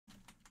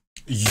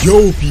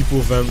Yo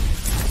people fam,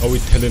 are we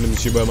telling them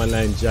shit about my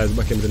line Njies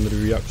back into another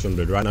reaction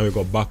blood. Right now we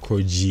got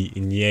BackRoad G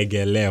in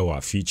Nyege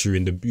Lewa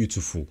featuring the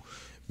beautiful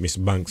Miss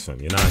Banks fam,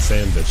 you know what I'm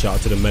saying? But shout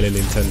out to the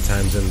melanin 10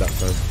 times and that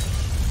fam.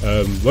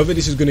 Whether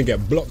this is gonna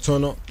get blocked or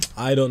not,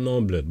 I don't know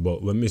blood,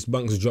 but when Miss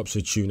Banks drops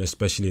a tune,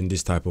 especially in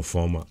this type of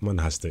format, man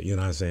has to, you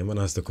know what I'm saying, man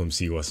has to come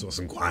see what's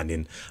going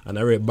in. And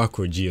I rate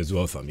BackRoad G as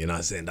well fam, you know what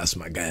I'm saying? That's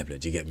my guy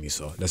blood, you get me?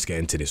 So let's get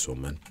into this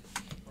one, man.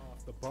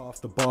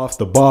 After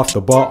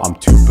bar, I'm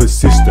too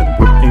persistent.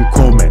 Whipping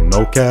comment,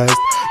 no cast.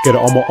 Get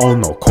it on my own,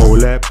 no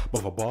collab.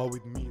 But a bar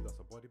with me, that's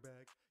a body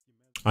bag.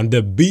 And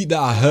the beat that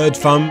I heard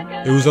fam,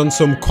 it was on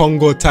some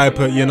Congo type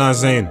of, you know what I'm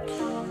saying?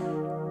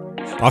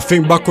 I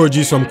think BackRoad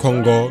G's from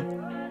Congo.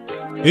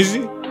 Is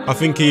he? I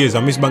think he is.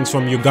 And Miss Banks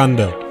from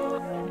Uganda.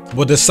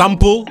 But the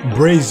sample,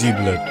 brazy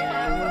blood.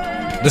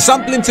 The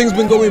sampling thing's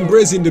been going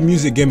brazy in the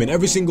music game in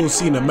every single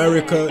scene,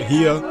 America,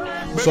 here.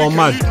 So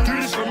mad.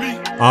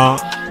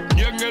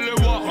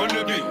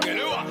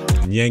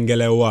 Nyege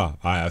Lewa.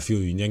 I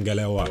feel you, Nyege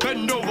Lewa.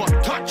 Bend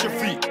over, touch your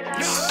feet.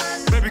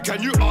 Baby,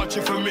 can you arch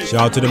it for me?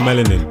 Shout out to the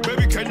melanin.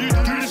 Baby, can you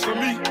do this for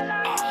me?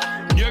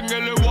 Nyege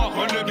Lewa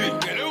on the beat.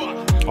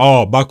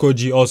 Oh, BackRoad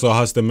G also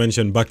has to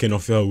mention Backing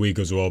Off Your Wig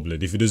as well,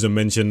 blood. If he doesn't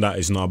mention that,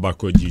 it's not a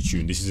BackRoad G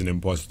tune. This is an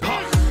imposter.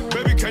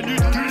 Baby, can you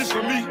do this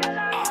for me?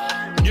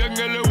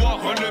 Nyege Lewa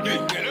on the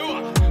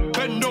beat.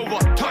 Bend over,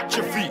 touch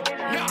your feet.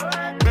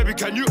 Baby,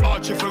 can you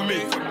arch it for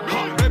me?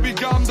 Baby,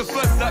 girl, I'm the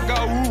first that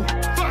got woo.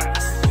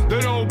 They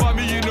know about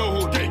me, you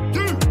know who they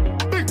do.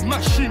 Big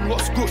machine,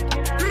 what's good?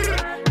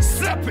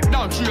 Slap it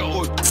down to your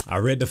hood. I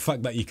read the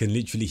fact that you can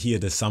literally hear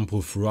the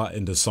sample throughout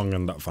in the song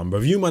and that fam.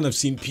 But you man have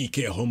seen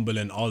PK Humble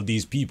and all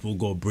these people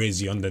go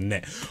brazy on the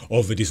net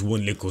over this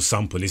one little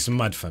sample. It's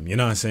mad fam, you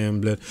know what I'm saying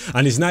blood?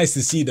 And it's nice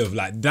to see that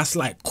like that's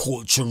like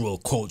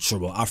cultural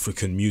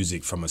African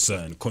music from a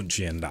certain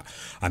country and that.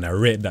 And I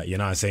read that, you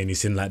know what I'm saying,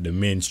 it's in like the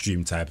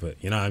mainstream type of,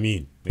 you know what I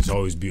mean? It's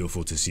always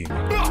beautiful to see.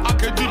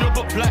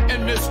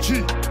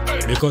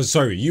 Because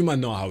sorry, you might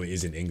know how it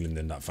is in England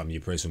and that fam.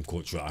 You play some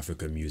cultural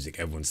African music,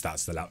 everyone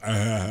starts to like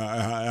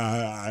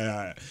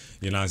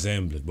you know what I'm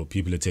saying, blood? But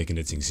people are taking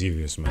the thing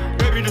serious, man.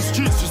 Baby, the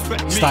streets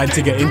respect me. Starting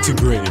to get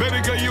integrated.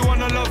 Baby girl, you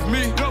wanna love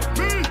me? Love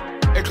me.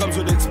 It comes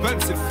with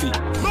expensive fee.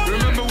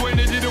 Remember when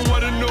they didn't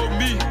wanna know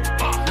me?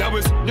 That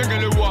was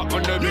Nyege Lewa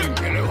on the beat.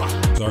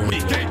 Sorry,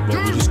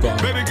 but we just got.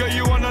 Baby girl,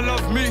 you wanna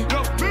love me?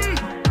 Love me.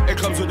 It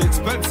comes with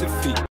expensive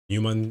fee.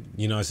 You man,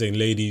 you know what I'm saying,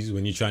 ladies,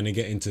 when you're trying to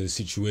get into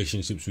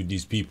situationships with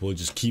these people,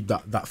 just keep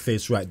that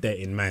face right there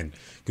in mind.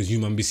 Because you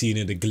man be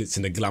seeing the glitz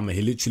and the glamour.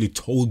 He literally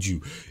told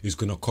you it's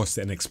gonna cost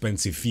an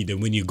expensive fee.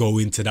 Then when you go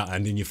into that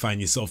and then you find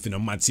yourself in a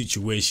mad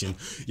situation,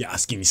 you're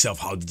asking yourself,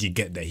 how did you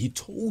get there? He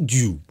told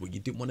you, but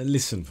you didn't want to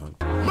listen, fam.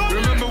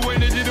 Remember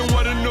when they didn't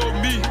want to know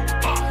me?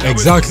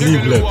 Exactly,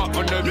 blood.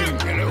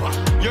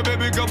 Yeah,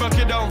 baby, go back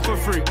it down for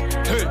free.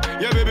 Hey,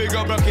 yeah, baby,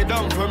 go back it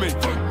down for me.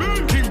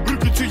 King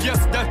Brookie,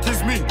 yes, that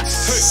is me.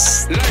 Hey,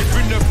 life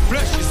in the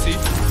flesh, you see.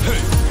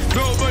 Hey,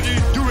 nobody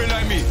do it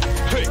like me.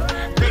 Hey,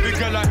 baby,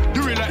 girl, I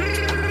do it like.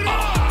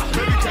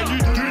 Baby, can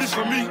you do this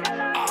for me?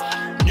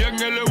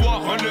 Nyege Lewa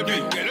on the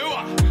beat.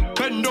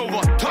 Bend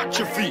over, touch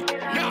your feet.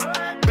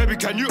 Baby,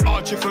 can you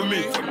arch it for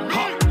me?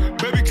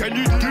 Baby, can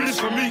you do this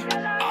for me?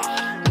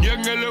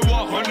 Nyege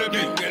Lewa on the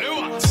beat.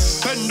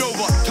 Bend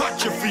over,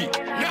 touch your feet.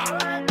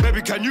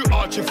 Baby, can you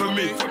arch it for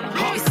me?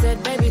 He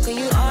said, baby, can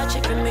you arch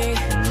it for me?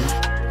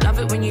 Love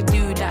it when you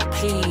do that,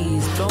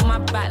 please. Blow my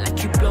back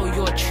like you blow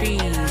your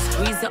trees.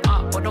 Squeeze it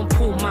up, but don't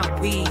pull my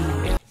weed.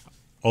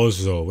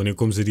 Also, when it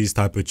comes to these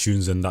type of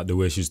tunes and that, the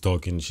way she's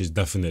talking, she's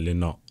definitely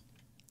not.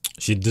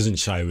 She doesn't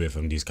shy away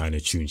from these kind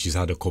of tunes. She's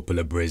had a couple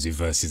of brazy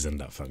verses and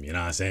that fam. You know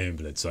what I'm saying,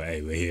 blood? So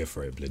hey, we're here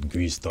for it, blood.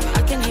 Grease stuff.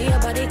 I can hear your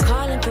body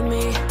calling for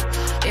me.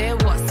 Yeah,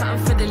 what's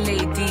something for the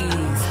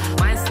ladies?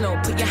 Mind slow,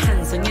 put your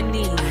hands on your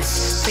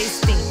knees.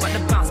 Face stink, but the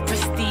bounce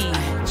prestige.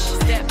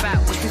 Step back,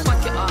 watch me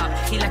fuck it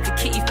up. He like a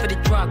kitty for the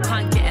drug,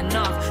 can't get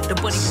enough. The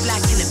body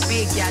black and the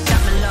big, yeah,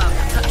 that my love.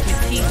 Touch me,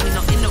 tease me,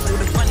 not into all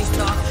the funny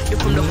stuff. You're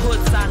from the hood,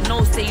 so I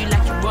know, say you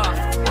like it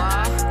rough.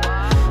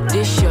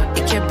 This your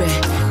Ikebe,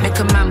 make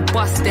a man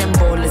bust them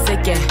bowlers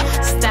again.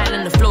 Style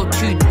and the flow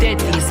too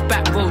deadly, it's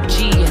BackRoad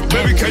G and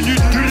baby, can you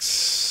do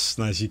this?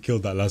 Nah, she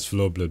killed that last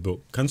flow, blood. But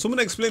can someone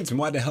explain to me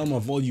why the hell my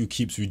volume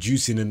keeps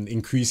reducing and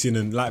increasing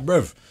and like,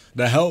 bruv,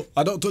 the hell?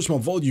 I don't touch my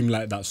volume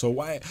like that, so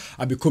why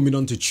I be coming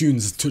onto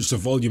tunes, touch the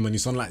volume and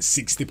it's on like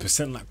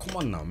 60%? Like, come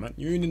on now, man,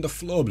 you're in the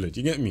flow, blood.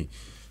 You get me?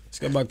 Let's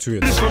get back to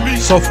it.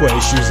 Software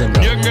issues and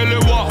that. Nyege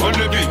Lewa on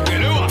the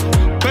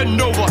beat.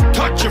 Bend over,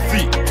 touch your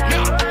feet.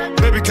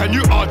 Baby, can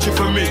you arch it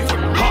for me?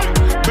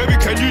 Baby,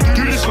 can you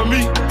do this for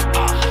me?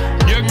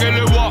 Nyege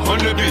Lewa on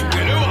the beat.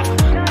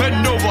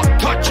 Bend over,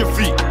 touch your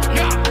feet.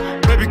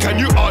 Baby, can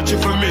you arch it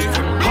for me?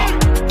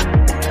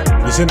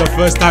 This ain't the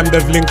first time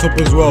they've linked up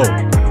as well.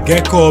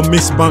 Gecko,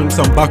 Miss Banks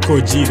and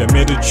BackRoad G. They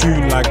made a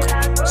tune like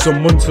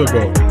some months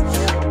ago.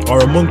 Or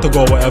a month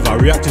ago, whatever. I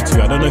reacted to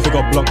it. I don't know if it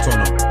got blocked or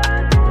not.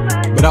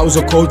 But that was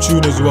a cold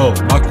tune as well.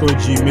 BackRoad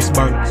G, Miss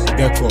Banks,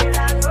 Gecko.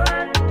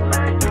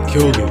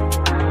 Killed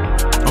it.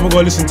 I'm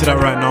gonna go listen to that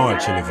right now,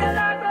 actually, fam.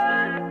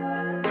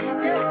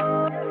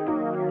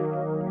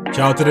 Shout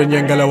out to the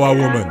Nyege Lewa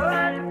woman.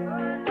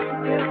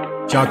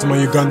 Shout out to my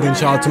Ugandan,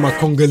 shout out to my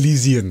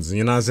Congolesians.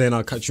 You know what I'm saying?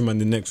 I'll catch you man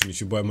the next week.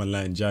 It's your boy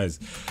man Njies.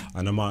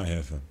 And I'm out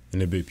here, fam.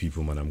 In a bit,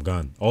 people, man. I'm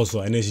gone. Also,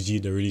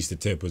 NSG, they released the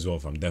tape as well,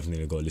 fam.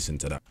 Definitely go listen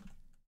to that.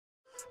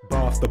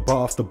 Bar after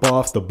bar after bar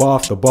after bar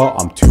after bar,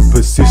 I'm too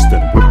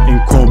persistent. Whipping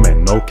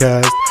comment, no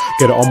cast.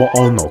 Get it on my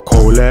own, no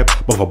collab.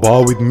 But if a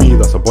bar with me,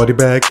 that's a body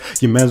bag.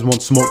 Your mans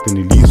want smoke, then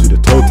he leaves with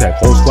a toe tag.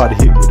 Whole squad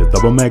hit with a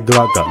double mag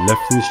Glock. Got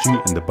left in the street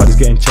and the body's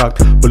getting chucked.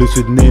 Bullets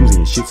with names and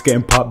your shit's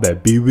getting popped. Better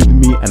be with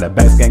me and that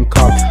bag's getting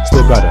cocked.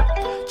 Still gotta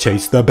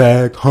chase the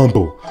bag,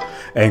 humble.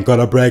 Ain't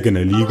gotta brag in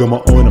a league on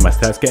my own and my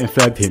stats getting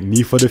flagged. Hit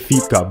me for the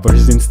feet, got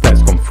verses in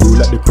stats. Come through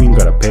like the queen,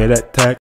 gotta pay that tag.